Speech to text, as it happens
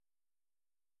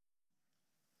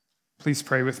Please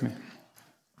pray with me.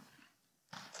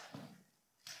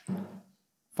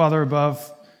 Father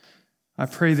above, I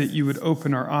pray that you would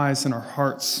open our eyes and our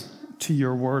hearts to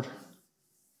your word.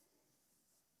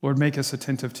 Lord, make us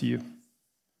attentive to you.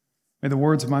 May the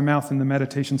words of my mouth and the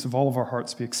meditations of all of our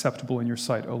hearts be acceptable in your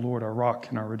sight, O Lord, our rock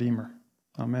and our redeemer.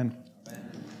 Amen.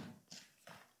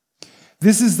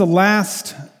 This is the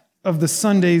last of the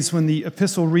Sundays when the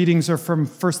epistle readings are from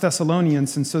 1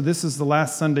 Thessalonians, and so this is the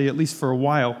last Sunday, at least for a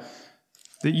while,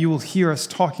 that you will hear us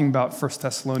talking about 1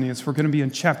 Thessalonians. We're going to be in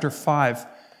chapter 5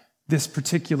 this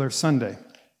particular Sunday.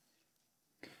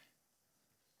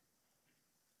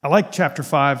 I like chapter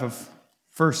 5 of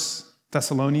 1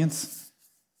 Thessalonians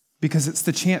because it's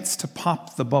the chance to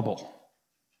pop the bubble.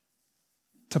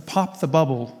 To pop the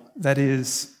bubble, that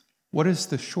is, what is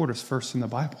the shortest verse in the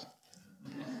Bible?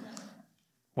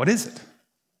 What is it?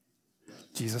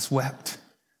 Jesus wept.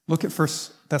 Look at 1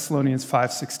 Thessalonians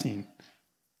 5:16.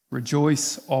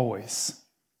 Rejoice always.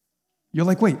 You're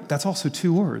like, wait, that's also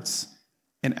two words.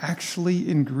 And actually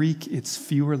in Greek, it's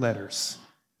fewer letters.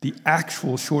 The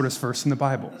actual shortest verse in the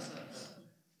Bible.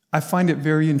 I find it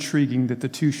very intriguing that the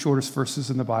two shortest verses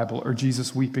in the Bible are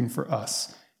Jesus weeping for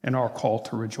us and our call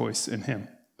to rejoice in him.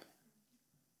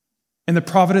 In the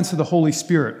providence of the Holy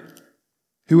Spirit,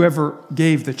 whoever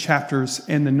gave the chapters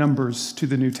and the numbers to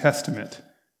the New Testament,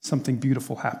 something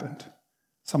beautiful happened,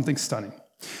 something stunning.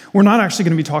 We're not actually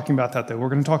going to be talking about that, though. We're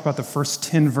going to talk about the first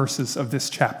 10 verses of this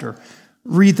chapter.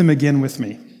 Read them again with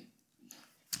me.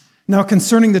 Now,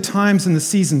 concerning the times and the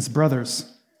seasons,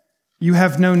 brothers, you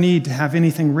have no need to have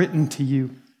anything written to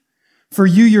you, for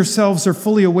you yourselves are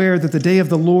fully aware that the day of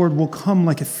the Lord will come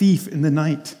like a thief in the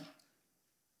night.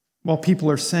 While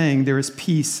people are saying there is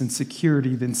peace and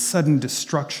security, then sudden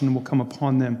destruction will come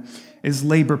upon them as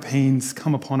labor pains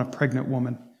come upon a pregnant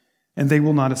woman, and they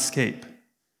will not escape.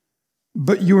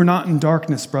 But you are not in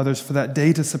darkness, brothers, for that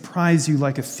day to surprise you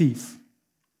like a thief.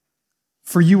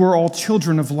 For you are all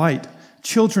children of light,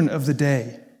 children of the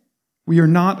day. We are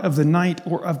not of the night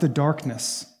or of the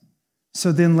darkness.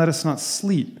 So then let us not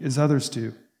sleep as others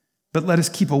do, but let us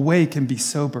keep awake and be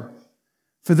sober.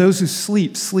 For those who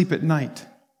sleep, sleep at night,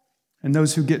 and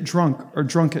those who get drunk are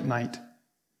drunk at night.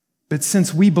 But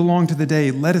since we belong to the day,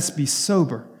 let us be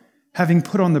sober, having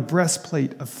put on the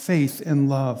breastplate of faith and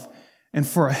love, and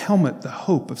for a helmet, the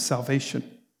hope of salvation.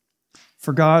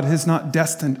 For God has not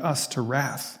destined us to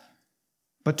wrath,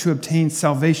 but to obtain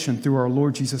salvation through our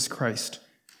Lord Jesus Christ,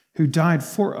 who died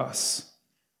for us,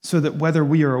 so that whether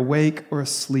we are awake or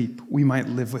asleep, we might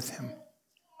live with him.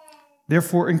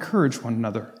 Therefore, encourage one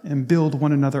another and build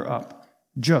one another up,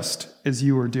 just as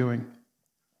you are doing.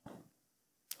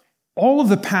 All of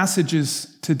the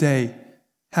passages today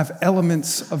have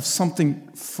elements of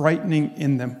something frightening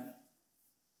in them.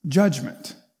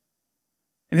 Judgment.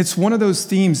 And it's one of those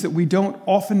themes that we don't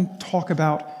often talk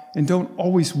about and don't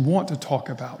always want to talk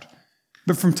about.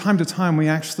 But from time to time, we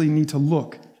actually need to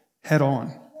look head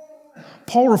on.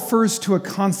 Paul refers to a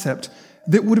concept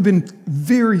that would have been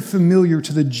very familiar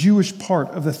to the Jewish part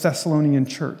of the Thessalonian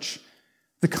church,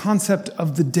 the concept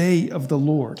of the day of the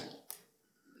Lord.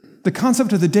 The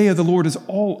concept of the day of the Lord is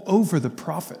all over the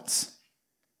prophets.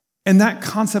 And that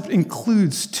concept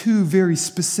includes two very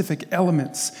specific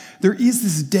elements. There is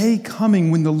this day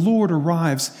coming when the Lord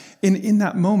arrives, and in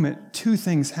that moment, two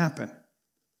things happen.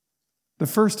 The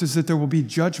first is that there will be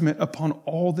judgment upon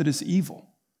all that is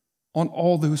evil, on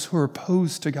all those who are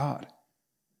opposed to God.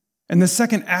 And the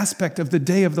second aspect of the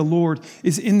day of the Lord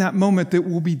is in that moment there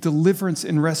will be deliverance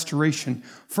and restoration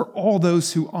for all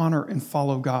those who honor and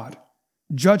follow God.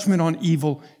 Judgment on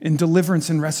evil and deliverance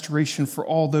and restoration for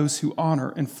all those who honor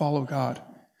and follow God.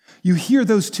 You hear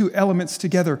those two elements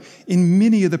together in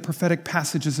many of the prophetic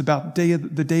passages about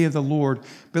the day of the Lord,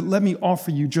 but let me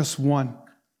offer you just one.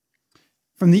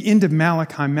 From the end of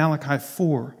Malachi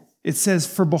 4, it says,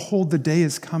 "For behold, the day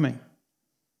is coming,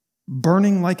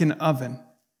 burning like an oven,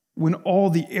 when all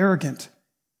the arrogant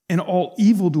and all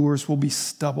evildoers will be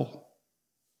stubble.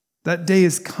 That day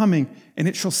is coming, and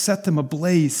it shall set them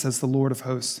ablaze, says the Lord of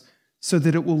hosts, so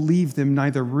that it will leave them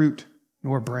neither root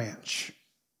nor branch."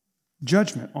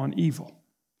 Judgment on evil.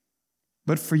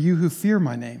 "But for you who fear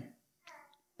my name,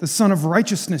 the Son of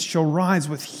Righteousness shall rise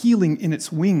with healing in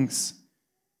its wings.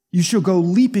 You shall go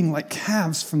leaping like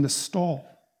calves from the stall."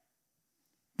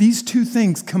 These two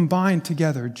things combine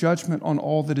together, judgment on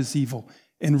all that is evil,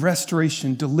 and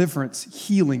restoration, deliverance,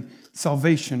 healing,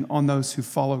 salvation on those who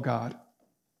follow God.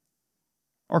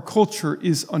 Our culture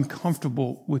is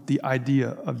uncomfortable with the idea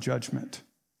of judgment.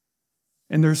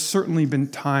 And there's certainly been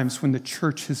times when the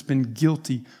church has been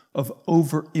guilty of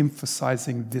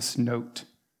overemphasizing this note.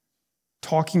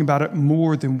 talking about it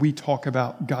more than we talk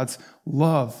about God's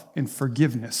love and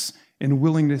forgiveness and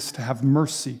willingness to have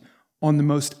mercy on the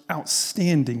most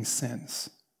outstanding sins.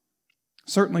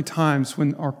 Certainly times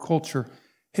when our culture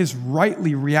has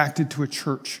rightly reacted to a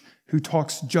church who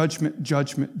talks judgment,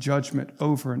 judgment, judgment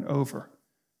over and over.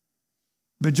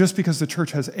 But just because the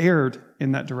church has erred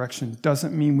in that direction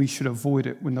doesn't mean we should avoid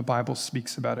it when the Bible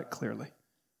speaks about it clearly.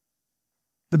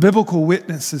 The biblical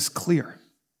witness is clear.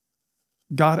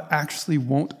 God actually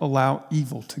won't allow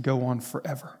evil to go on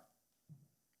forever.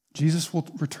 Jesus will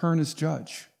return as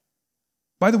judge.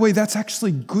 By the way, that's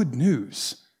actually good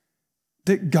news,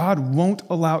 that God won't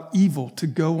allow evil to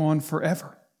go on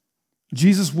forever.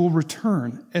 Jesus will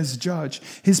return as judge.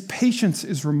 His patience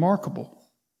is remarkable.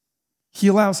 He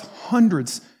allows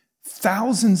hundreds,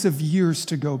 thousands of years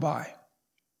to go by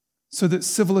so that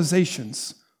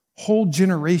civilizations, whole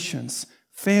generations,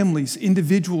 families,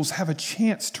 individuals have a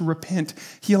chance to repent.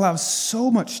 He allows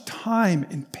so much time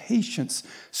and patience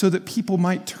so that people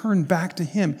might turn back to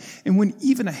him. And when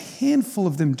even a handful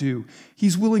of them do,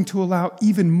 he's willing to allow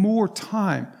even more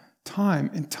time.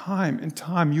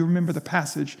 You remember the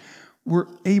passage where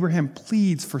Abraham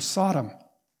pleads for Sodom.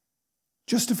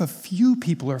 Just if a few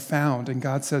people are found, and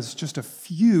God says, just a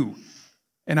few,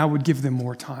 and I would give them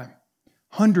more time.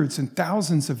 Hundreds and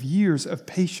thousands of years of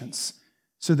patience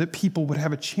so that people would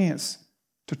have a chance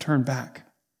to turn back.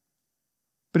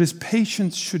 But his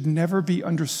patience should never be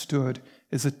understood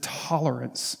as a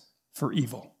tolerance for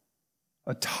evil,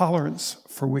 a tolerance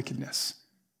for wickedness.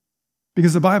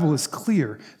 Because the Bible is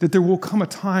clear that there will come a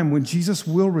time when Jesus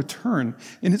will return,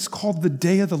 and it's called the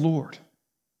day of the Lord.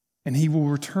 And he will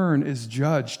return as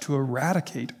judge to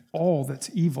eradicate all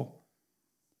that's evil.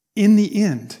 In the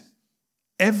end,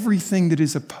 everything that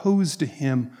is opposed to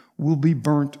him will be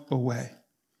burnt away.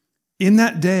 In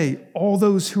that day, all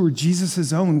those who are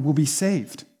Jesus' own will be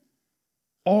saved.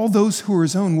 All those who are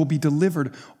his own will be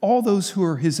delivered. All those who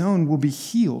are his own will be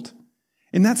healed.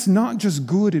 And that's not just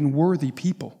good and worthy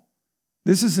people.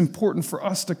 This is important for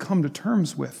us to come to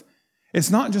terms with. It's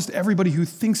not just everybody who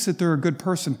thinks that they're a good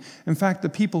person. In fact, the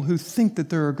people who think that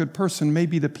they're a good person may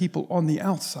be the people on the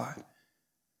outside.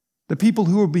 The people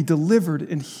who will be delivered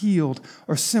and healed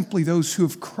are simply those who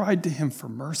have cried to him for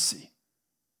mercy.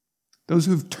 Those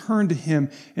who have turned to him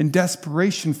in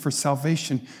desperation for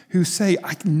salvation, who say,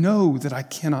 I know that I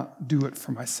cannot do it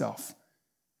for myself.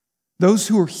 Those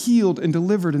who are healed and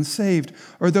delivered and saved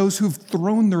are those who have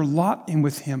thrown their lot in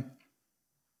with him,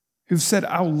 who've said,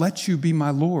 I'll let you be my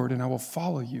Lord and I will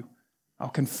follow you. I'll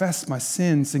confess my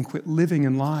sins and quit living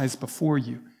in lies before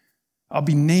you. I'll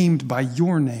be named by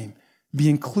your name, be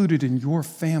included in your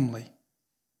family.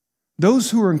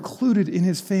 Those who are included in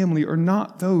his family are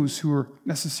not those who are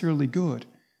necessarily good.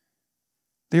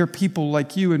 They are people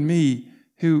like you and me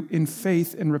who in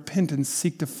faith and repentance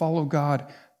seek to follow God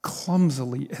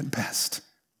clumsily at best,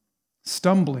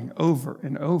 stumbling over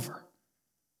and over.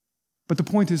 But the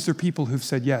point is, they're people who've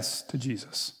said yes to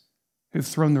Jesus, who've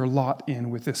thrown their lot in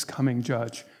with this coming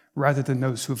judge, rather than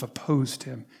those who have opposed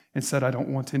him and said, I don't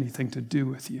want anything to do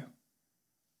with you.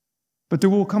 But there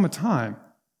will come a time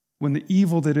when the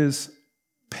evil that is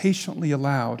patiently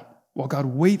allowed, while God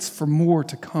waits for more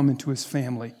to come into his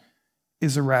family,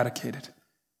 is eradicated.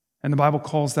 And the Bible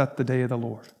calls that the day of the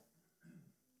Lord.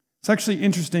 It's actually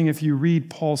interesting if you read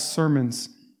Paul's sermons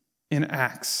in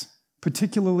Acts,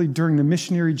 particularly during the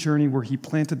missionary journey where he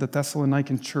planted the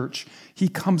Thessalonican church. He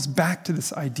comes back to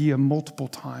this idea multiple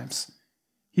times.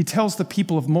 He tells the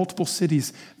people of multiple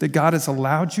cities that God has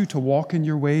allowed you to walk in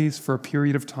your ways for a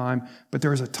period of time, but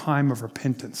there is a time of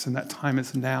repentance, and that time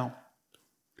is now.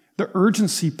 The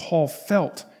urgency Paul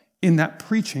felt in that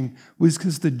preaching was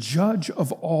because the judge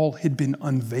of all had been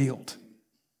unveiled.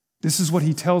 This is what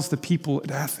he tells the people at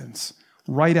Athens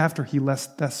right after he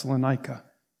left Thessalonica.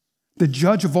 The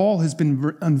judge of all has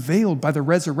been unveiled by the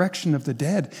resurrection of the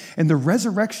dead, and the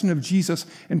resurrection of Jesus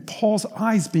and Paul's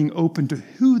eyes being opened to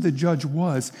who the judge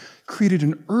was created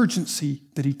an urgency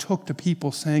that he took to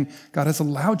people, saying, God has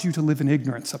allowed you to live in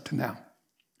ignorance up to now.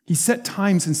 He set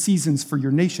times and seasons for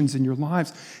your nations and your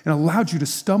lives and allowed you to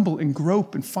stumble and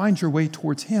grope and find your way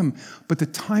towards him. But the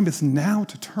time is now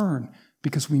to turn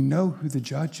because we know who the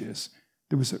judge is.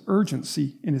 There was an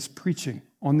urgency in his preaching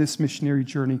on this missionary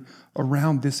journey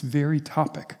around this very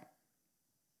topic.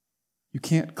 You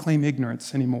can't claim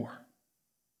ignorance anymore.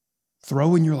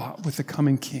 Throw in your lot with the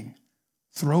coming king.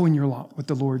 Throw in your lot with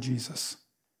the Lord Jesus.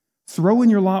 Throw in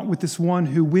your lot with this one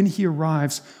who, when he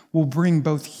arrives, will bring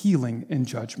both healing and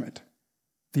judgment.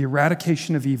 The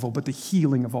eradication of evil, but the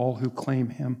healing of all who claim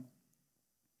him.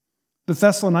 The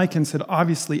Thessalonians had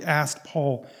obviously asked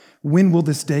Paul, when will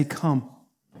this day come?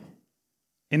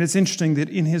 And it's interesting that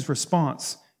in his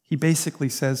response, he basically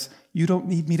says, you don't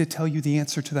need me to tell you the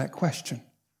answer to that question.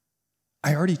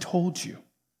 I already told you.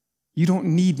 You don't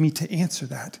need me to answer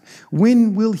that.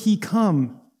 When will he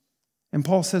come? And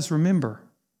Paul says, remember,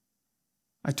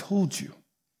 I told you,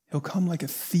 he'll come like a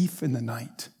thief in the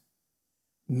night.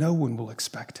 No one will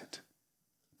expect it.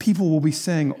 People will be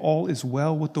saying all is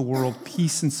well with the world,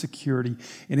 peace and security.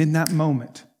 And in that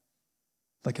moment,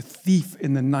 like a thief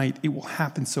in the night, it will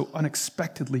happen so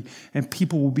unexpectedly, and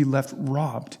people will be left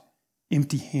robbed,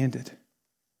 empty-handed.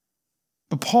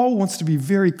 But Paul wants to be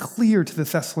very clear to the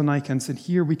Thessalonians, and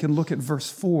here we can look at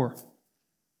verse 4,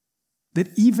 that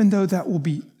even though that will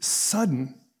be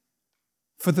sudden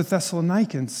for the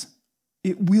Thessalonians,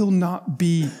 it will not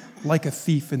be like a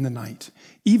thief in the night.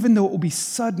 Even though it will be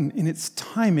sudden in its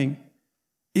timing,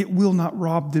 it will not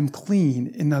rob them clean.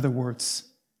 In other words,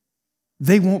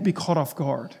 they won't be caught off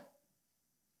guard.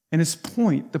 And his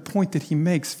point, the point that he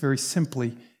makes very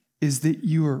simply, is that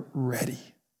you are ready.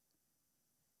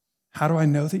 How do I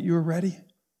know that you are ready?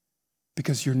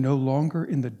 Because you're no longer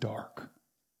in the dark.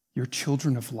 You're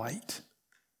children of light.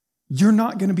 You're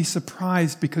not going to be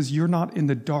surprised because you're not in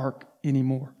the dark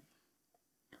anymore.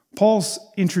 Paul's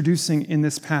introducing in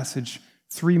this passage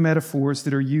 3 metaphors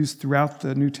that are used throughout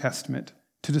the New Testament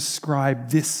to describe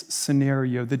this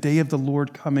scenario, the day of the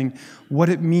Lord coming, what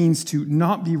it means to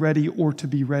not be ready or to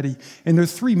be ready. And there are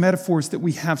 3 metaphors that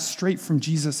we have straight from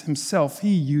Jesus himself.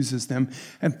 He uses them,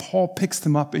 and Paul picks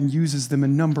them up and uses them a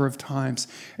number of times.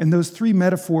 And those 3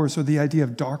 metaphors are the idea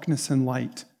of darkness and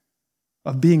light,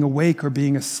 of being awake or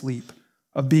being asleep,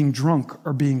 of being drunk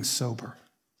or being sober.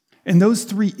 And those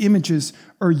 3 images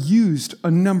are used a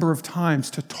number of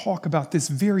times to talk about this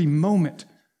very moment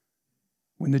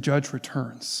when the judge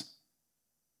returns.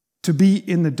 To be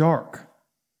in the dark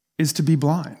is to be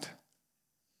blind,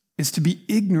 is to be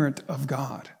ignorant of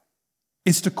God.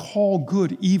 It's to call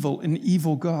good evil and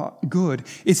evil good.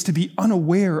 It's to be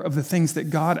unaware of the things that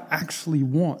God actually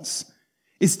wants.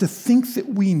 It's to think that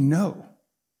we know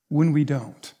when we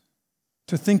don't.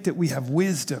 To think that we have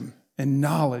wisdom and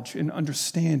knowledge and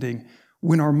understanding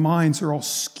when our minds are all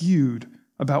skewed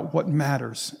about what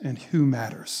matters and who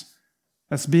matters.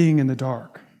 That's being in the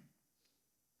dark.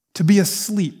 To be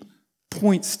asleep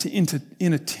points to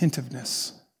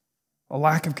inattentiveness, a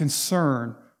lack of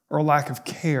concern or a lack of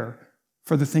care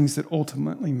for the things that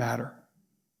ultimately matter.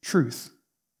 Truth,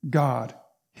 God,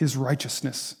 his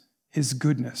righteousness, his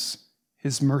goodness,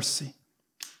 his mercy.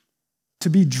 To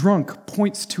be drunk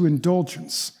points to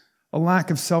indulgence, a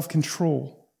lack of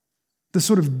self-control, the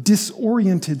sort of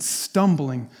disoriented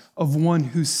stumbling of one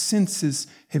whose senses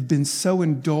have been so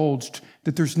indulged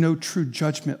that there's no true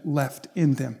judgment left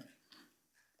in them.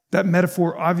 That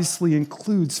metaphor obviously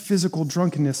includes physical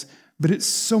drunkenness, but it's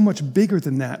so much bigger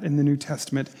than that in the New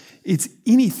Testament. It's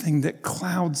anything that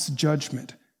clouds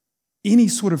judgment, any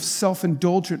sort of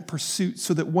self-indulgent pursuit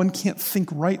so that one can't think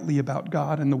rightly about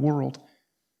God and the world.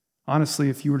 Honestly,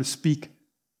 if you were to speak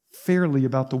fairly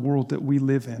about the world that we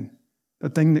live in, the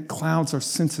thing that clouds our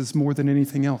senses more than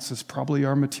anything else is probably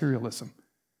our materialism.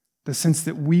 The sense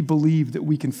that we believe that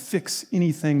we can fix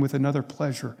anything with another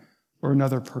pleasure or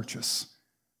another purchase.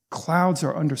 Clouds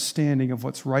our understanding of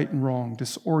what's right and wrong,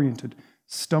 disoriented,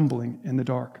 stumbling in the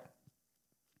dark.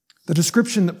 The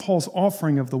description that Paul's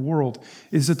offering of the world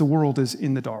is that the world is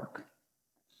in the dark,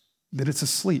 that it's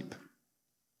asleep,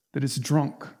 that it's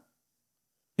drunk.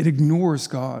 It ignores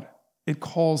God. It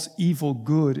calls evil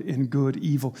good and good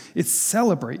evil. It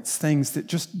celebrates things that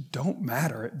just don't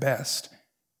matter at best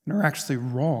and are actually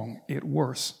wrong at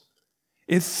worst.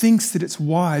 It thinks that it's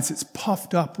wise. It's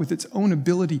puffed up with its own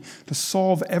ability to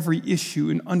solve every issue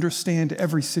and understand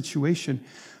every situation,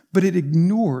 but it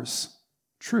ignores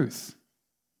truth.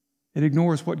 It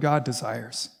ignores what God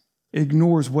desires. It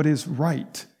ignores what is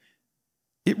right.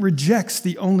 It rejects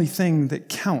the only thing that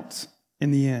counts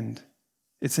in the end.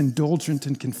 It's indulgent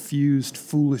and confused,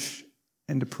 foolish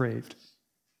and depraved.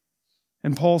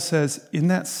 And Paul says, in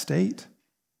that state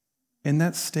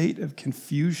of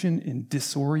confusion and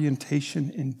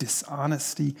disorientation and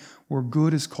dishonesty, where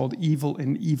good is called evil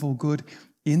and evil good,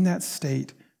 in that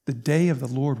state, the day of the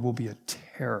Lord will be a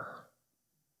terror,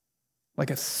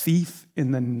 like a thief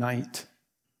in the night.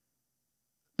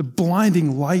 The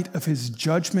blinding light of his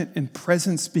judgment and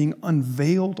presence being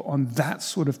unveiled on that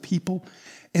sort of people.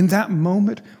 In that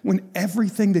moment, when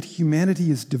everything that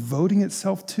humanity is devoting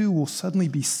itself to will suddenly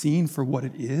be seen for what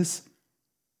it is,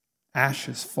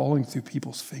 ashes falling through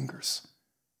people's fingers,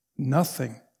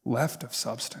 nothing left of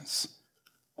substance.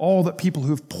 All that people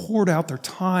who have poured out their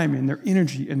time and their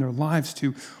energy and their lives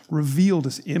to revealed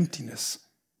as emptiness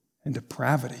and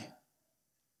depravity.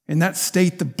 In that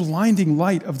state, the blinding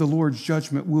light of the Lord's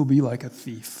judgment will be like a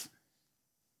thief,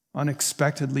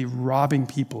 unexpectedly robbing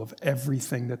people of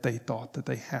everything that they thought that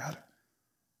they had.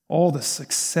 All the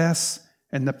success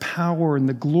and the power and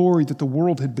the glory that the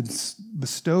world had been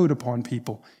bestowed upon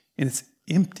people in its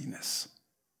emptiness,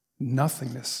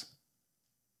 nothingness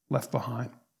left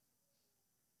behind.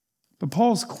 But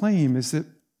Paul's claim is that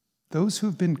those who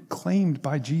have been claimed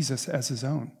by Jesus as his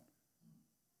own,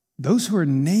 those who are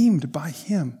named by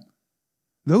him,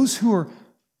 those who are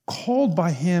called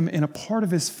by him and a part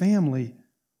of his family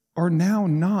are now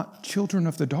not children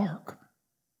of the dark.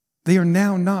 They are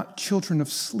now not children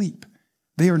of sleep.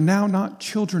 They are now not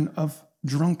children of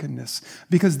drunkenness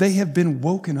because they have been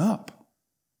woken up.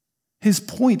 His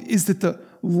point is that the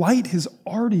light has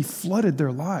already flooded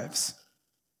their lives.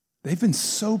 They've been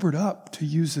sobered up, to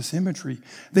use this imagery.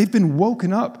 They've been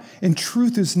woken up, and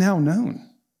truth is now known.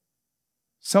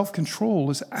 Self-control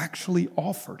is actually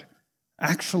offered,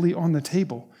 actually on the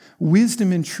table.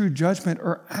 Wisdom and true judgment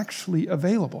are actually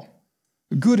available.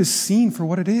 Good is seen for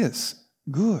what it is,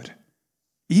 good.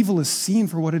 Evil is seen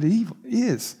for what it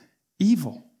is,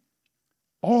 evil.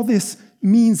 All this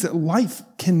means that life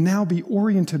can now be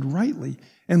oriented rightly,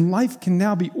 and life can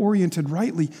now be oriented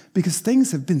rightly because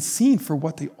things have been seen for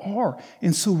what they are,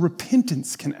 and so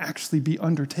repentance can actually be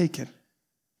undertaken.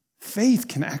 Faith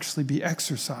can actually be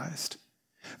exercised.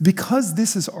 Because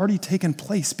this has already taken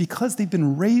place, because they've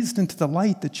been raised into the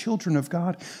light, the children of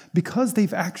God, because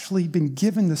they've actually been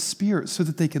given the Spirit so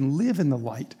that they can live in the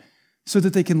light, so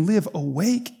that they can live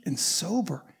awake and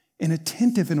sober and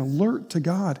attentive and alert to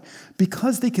God,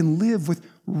 because they can live with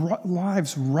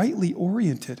lives rightly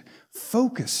oriented,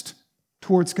 focused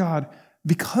towards God.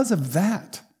 Because of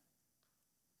that,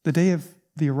 the day of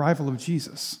the arrival of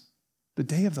Jesus, the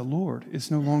day of the Lord, is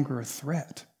no longer a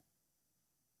threat.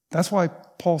 That's why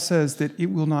Paul says that it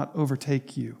will not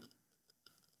overtake you.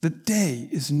 The day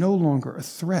is no longer a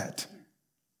threat.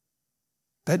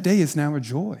 That day is now a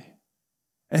joy.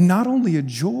 And not only a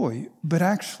joy, but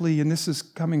actually, and this is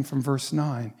coming from verse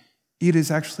 9, it is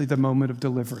actually the moment of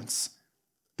deliverance,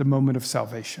 the moment of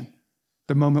salvation,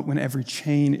 the moment when every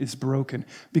chain is broken.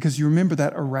 Because you remember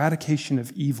that eradication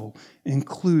of evil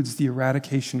includes the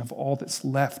eradication of all that's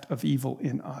left of evil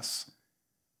in us.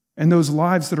 And those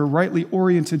lives that are rightly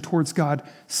oriented towards God,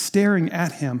 staring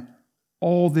at him,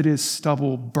 all that is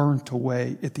stubble burnt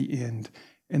away at the end,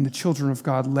 and the children of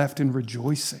God left in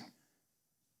rejoicing,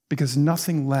 because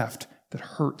nothing left that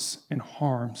hurts and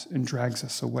harms and drags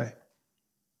us away.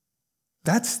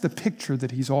 That's the picture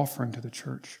that he's offering to the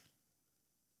church.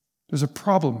 There's a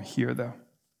problem here, though.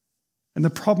 And the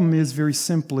problem is very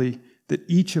simply that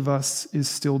each of us is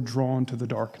still drawn to the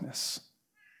darkness.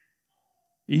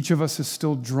 Each of us is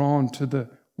still drawn to the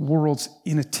world's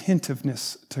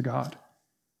inattentiveness to God.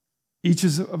 Each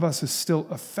of us is still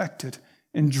affected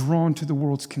and drawn to the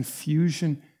world's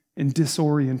confusion and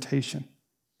disorientation.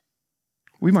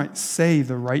 We might say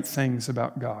the right things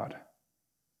about God.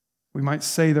 We might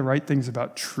say the right things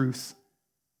about truth,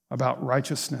 about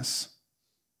righteousness.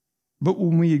 But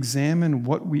when we examine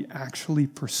what we actually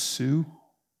pursue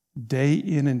day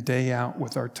in and day out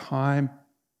with our time,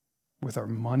 with our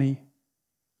money,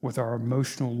 with our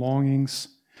emotional longings,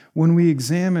 when we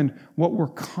examine what we're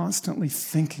constantly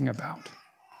thinking about,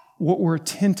 what we're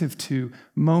attentive to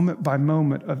moment by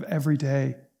moment of every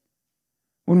day,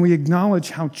 when we acknowledge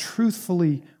how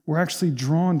truthfully we're actually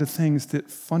drawn to things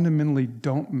that fundamentally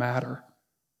don't matter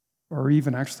or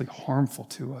even actually harmful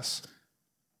to us,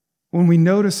 when we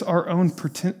notice our own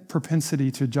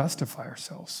propensity to justify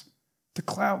ourselves, to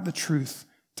cloud the truth,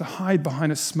 to hide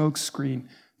behind a smoke screen,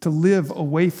 to live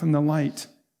away from the light,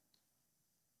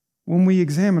 when we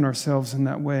examine ourselves in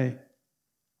that way,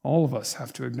 all of us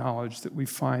have to acknowledge that we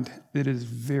find that it is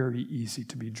very easy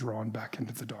to be drawn back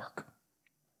into the dark.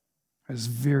 It is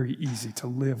very easy to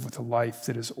live with a life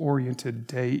that is oriented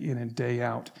day in and day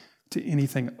out to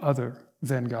anything other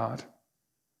than God.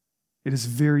 It is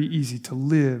very easy to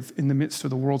live in the midst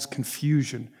of the world's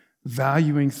confusion,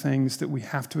 valuing things that we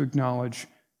have to acknowledge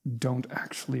don't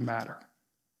actually matter,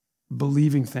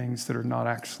 believing things that are not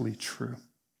actually true.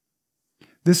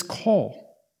 This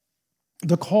call,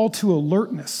 the call to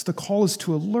alertness, the call is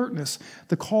to alertness,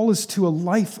 the call is to a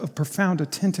life of profound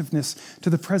attentiveness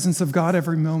to the presence of God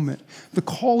every moment. The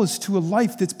call is to a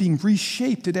life that's being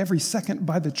reshaped at every second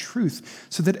by the truth,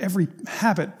 so that every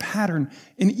habit, pattern,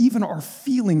 and even our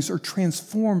feelings are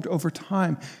transformed over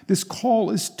time. This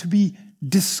call is to be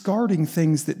discarding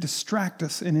things that distract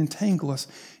us and entangle us,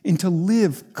 and to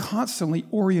live constantly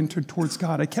oriented towards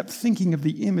God. I kept thinking of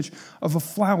the image of a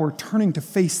flower turning to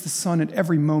face the sun at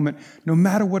every moment. No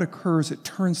matter what occurs, it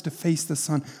turns to face the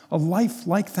sun. A life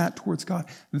like that towards God,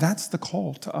 that's the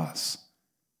call to us.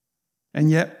 And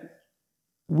yet,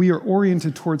 we are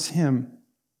oriented towards Him.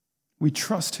 We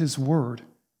trust His word.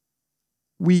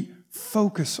 We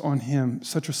focus on Him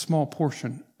such a small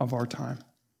portion of our time.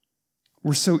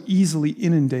 We're so easily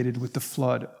inundated with the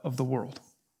flood of the world.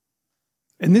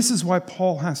 And this is why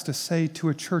Paul has to say to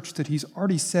a church that he's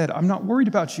already said, I'm not worried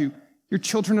about you. You're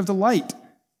children of the light.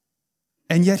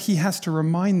 And yet he has to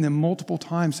remind them multiple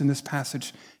times in this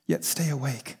passage, yet stay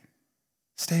awake.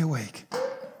 Stay awake.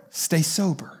 Stay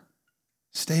sober.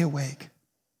 Stay awake.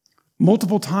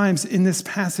 Multiple times in this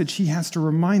passage, he has to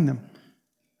remind them.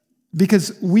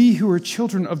 Because we who are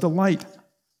children of the light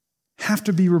have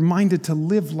to be reminded to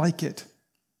live like it,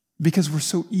 because we're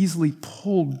so easily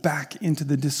pulled back into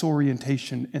the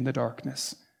disorientation in the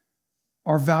darkness.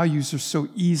 Our values are so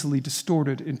easily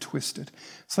distorted and twisted.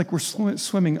 It's like we're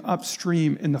swimming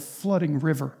upstream in the flooding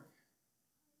river,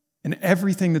 and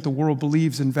everything that the world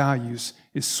believes and values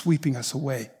is sweeping us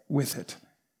away with it.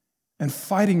 And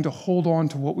fighting to hold on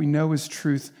to what we know is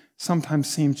truth sometimes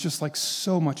seems just like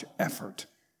so much effort.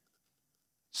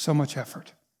 So much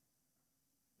effort.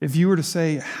 If you were to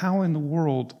say, how in the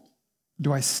world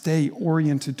do I stay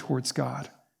oriented towards God?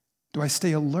 Do I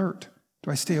stay alert? Do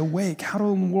I stay awake? How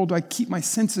in the world do I keep my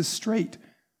senses straight?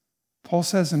 Paul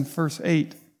says in verse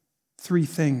 8, 3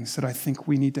 things that I think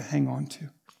we need to hang on to.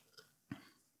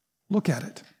 Look at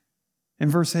it.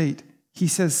 In verse 8, he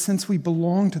says, since we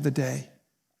belong to the day,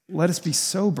 let us be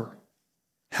sober,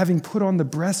 having put on the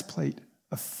breastplate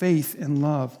of faith and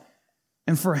love,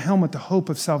 and for a helmet the hope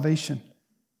of salvation.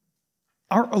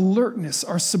 Our alertness,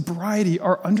 our sobriety,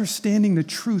 our understanding the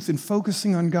truth and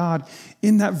focusing on God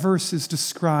in that verse is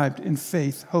described in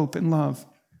faith, hope, and love.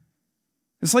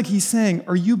 It's like he's saying,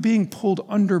 are you being pulled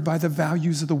under by the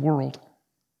values of the world?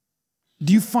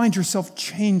 Do you find yourself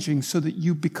changing so that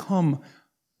you become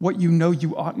what you know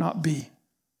you ought not be?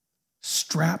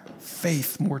 Strap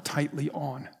faith more tightly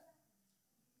on.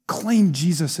 Claim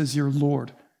Jesus as your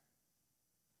Lord.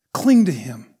 Cling to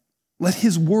Him. Let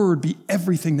His word be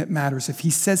everything that matters. If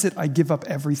He says it, I give up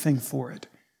everything for it.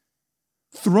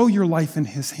 Throw your life in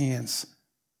His hands.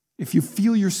 If you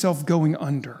feel yourself going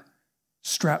under,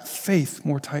 strap faith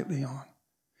more tightly on.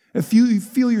 If you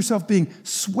feel yourself being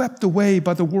swept away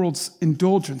by the world's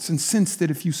indulgence and sense that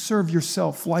if you serve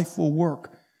yourself, life will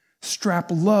work,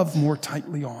 strap love more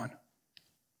tightly on.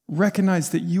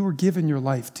 Recognize that you were given your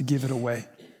life to give it away.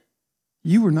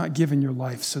 You were not given your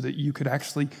life so that you could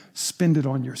actually spend it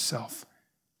on yourself.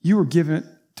 You were given it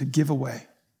to give away.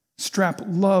 Strap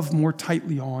love more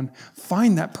tightly on.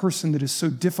 Find that person that is so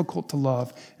difficult to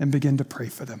love and begin to pray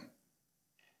for them.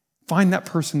 Find that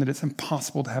person that it's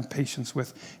impossible to have patience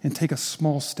with and take a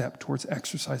small step towards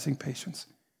exercising patience.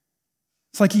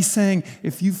 It's like he's saying,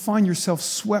 if you find yourself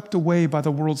swept away by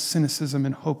the world's cynicism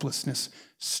and hopelessness,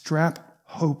 strap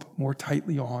hope more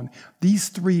tightly on. These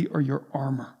 3 are your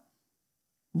armor.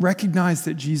 Recognize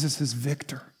that Jesus is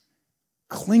victor.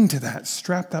 Cling to that.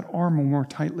 Strap that armor more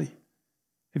tightly.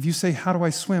 If you say, how do I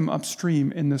swim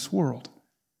upstream in this world?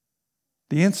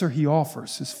 The answer he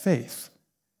offers is faith,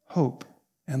 hope,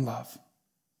 and love.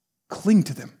 Cling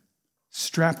to them.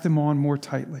 Strap them on more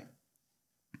tightly.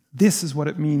 This is what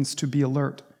it means to be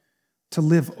alert, to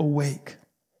live awake,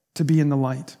 to be in the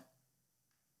light.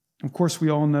 Of course, we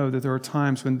all know that there are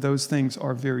times when those things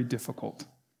are very difficult.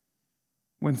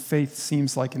 When faith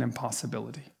seems like an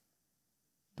impossibility.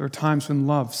 There are times when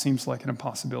love seems like an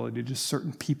impossibility to just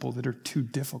certain people that are too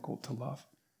difficult to love.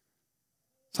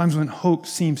 Times when hope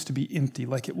seems to be empty,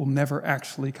 like it will never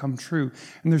actually come true.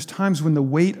 And there's times when the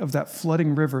weight of that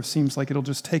flooding river seems like it'll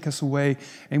just take us away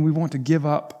and we want to give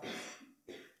up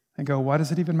and go, why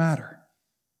does it even matter?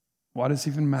 Why does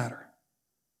it even matter?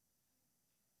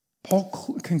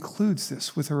 Paul concludes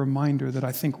this with a reminder that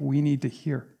I think we need to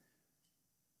hear.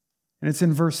 And it's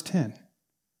in verse 10.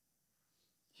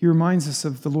 He reminds us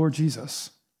of the Lord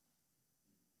Jesus,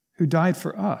 who died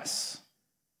for us,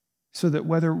 so that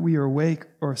whether we are awake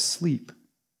or asleep,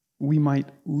 we might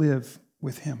live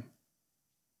with Him.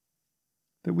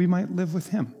 That we might live with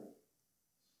Him.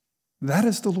 That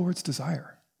is the Lord's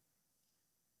desire.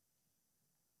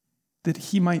 That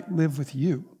He might live with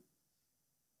you.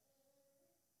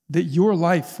 That your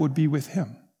life would be with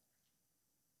Him.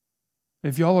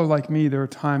 If y'all are like me, there are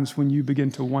times when you begin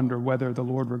to wonder whether the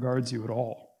Lord regards you at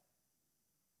all.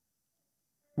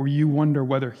 Where you wonder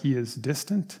whether He is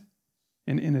distant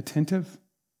and inattentive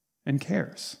and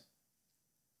cares.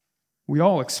 We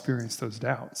all experience those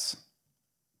doubts.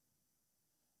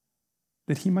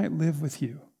 That he might live with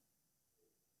you.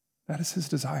 That is his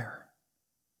desire.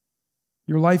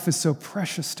 Your life is so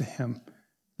precious to him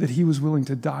that he was willing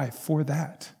to die for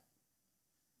that.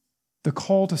 The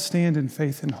call to stand in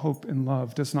faith and hope and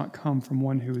love does not come from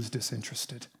one who is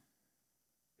disinterested.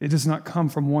 It does not come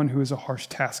from one who is a harsh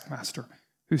taskmaster,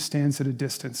 who stands at a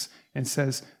distance and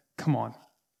says, come on,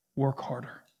 work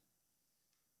harder.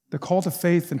 The call to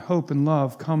faith and hope and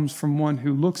love comes from one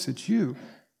who looks at you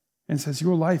and says,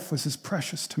 your life was as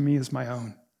precious to me as my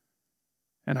own,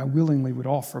 and I willingly would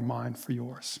offer mine for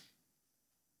yours.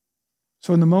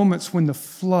 So in the moments when the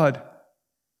flood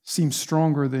seems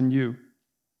stronger than you,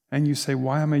 and you say,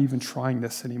 why am I even trying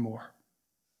this anymore?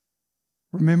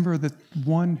 Remember that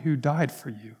one who died for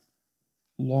you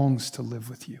longs to live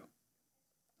with you.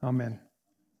 Amen.